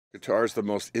Guitar is the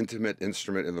most intimate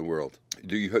instrument in the world.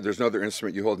 There's no other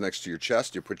instrument you hold next to your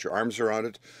chest. You put your arms around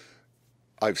it.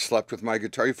 I've slept with my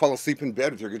guitar. You fall asleep in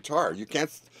bed with your guitar. You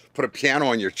can't put a piano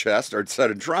on your chest or a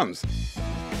set of drums.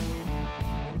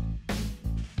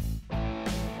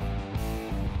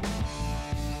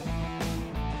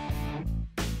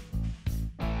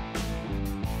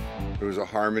 It was a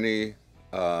Harmony,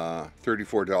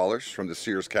 $34 from the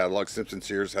Sears catalog. Simpson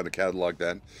Sears had a catalog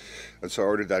then. And so I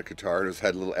ordered that guitar. It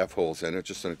had little F holes in it,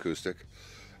 just an acoustic.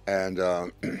 And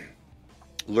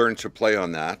learned to play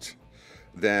on that.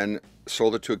 Then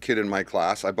sold it to a kid in my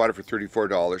class. I bought it for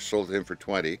 $34, sold it to him for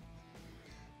 $20.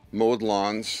 Mowed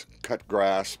lawns, cut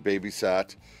grass,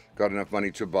 babysat. Got enough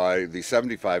money to buy the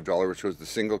 $75, which was the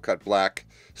single cut black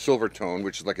Silvertone,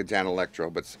 which is like a Dan Electro,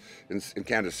 but in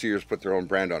Canada, Sears put their own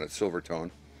brand on it,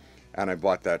 Silvertone. And I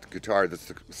bought that guitar. That's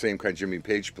the same kind Jimmy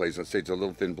Page plays on stage, a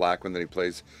little thin black one that he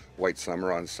plays White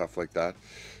Summer on, stuff like that.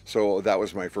 So that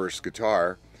was my first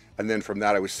guitar. And then from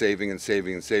that I was saving and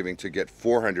saving and saving to get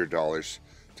 $400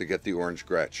 to get the orange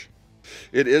Gretsch.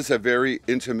 It is a very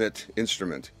intimate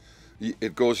instrument.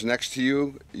 It goes next to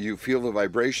you, you feel the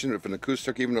vibration of an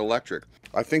acoustic, even electric.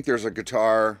 I think there's a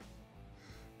guitar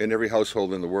in every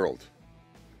household in the world.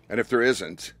 And if there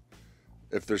isn't,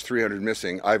 if there's 300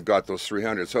 missing, I've got those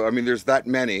 300. So, I mean, there's that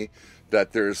many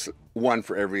that there's one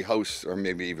for every house, or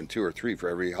maybe even two or three for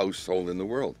every household in the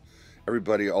world.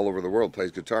 Everybody all over the world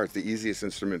plays guitar. It's the easiest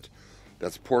instrument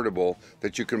that's portable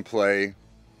that you can play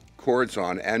chords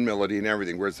on and melody and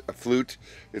everything, whereas a flute,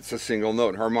 it's a single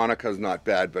note. Harmonica is not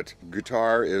bad, but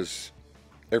guitar is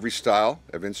every style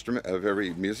of instrument, of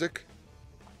every music,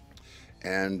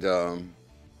 and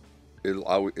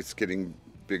it's getting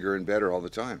bigger and better all the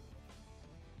time.